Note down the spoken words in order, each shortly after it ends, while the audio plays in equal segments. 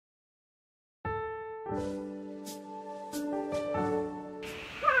Hi,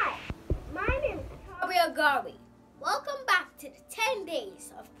 my name is Gabriel Garvey. Welcome back to the 10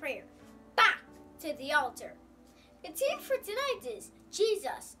 days of prayer. Back to the altar. The theme for tonight is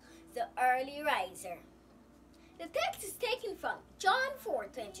Jesus, the early riser. The text is taken from John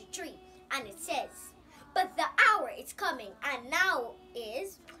 4:23, and it says, "But the hour is coming, and now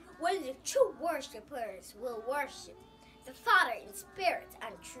is, when the true worshippers will worship the Father in spirit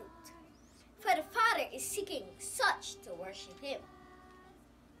and truth. For the Father is seeking such to worship Him."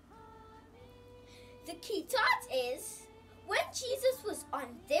 The key thought is, when Jesus was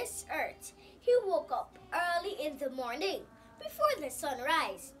on this earth, He woke up early in the morning before the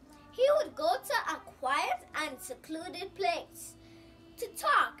sunrise. He would go to a quiet and secluded place to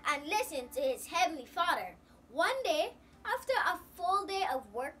talk and listen to His Heavenly Father. One day, after a full day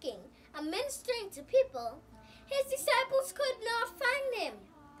of working and ministering to people, His disciples could not find Him.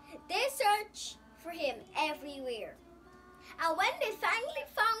 They searched for Him everywhere. And when they finally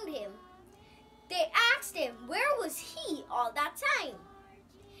found Him, they asked Him, where was He all that time?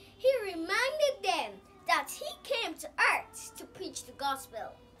 He reminded them that He came to earth to preach the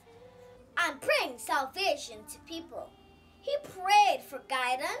gospel and bring salvation to people. He prayed for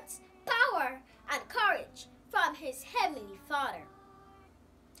guidance, power, and courage from His Heavenly Father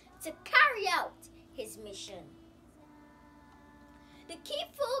to carry out His mission. The key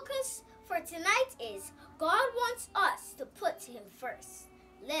focus for tonight is, God wants us to put Him first.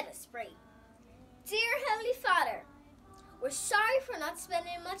 Let us pray. Dear Heavenly Father, we're sorry for not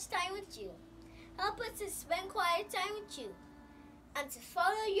spending much time with You. Help us to spend quiet time with You and to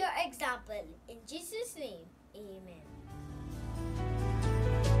follow Your example. In Jesus' name, amen.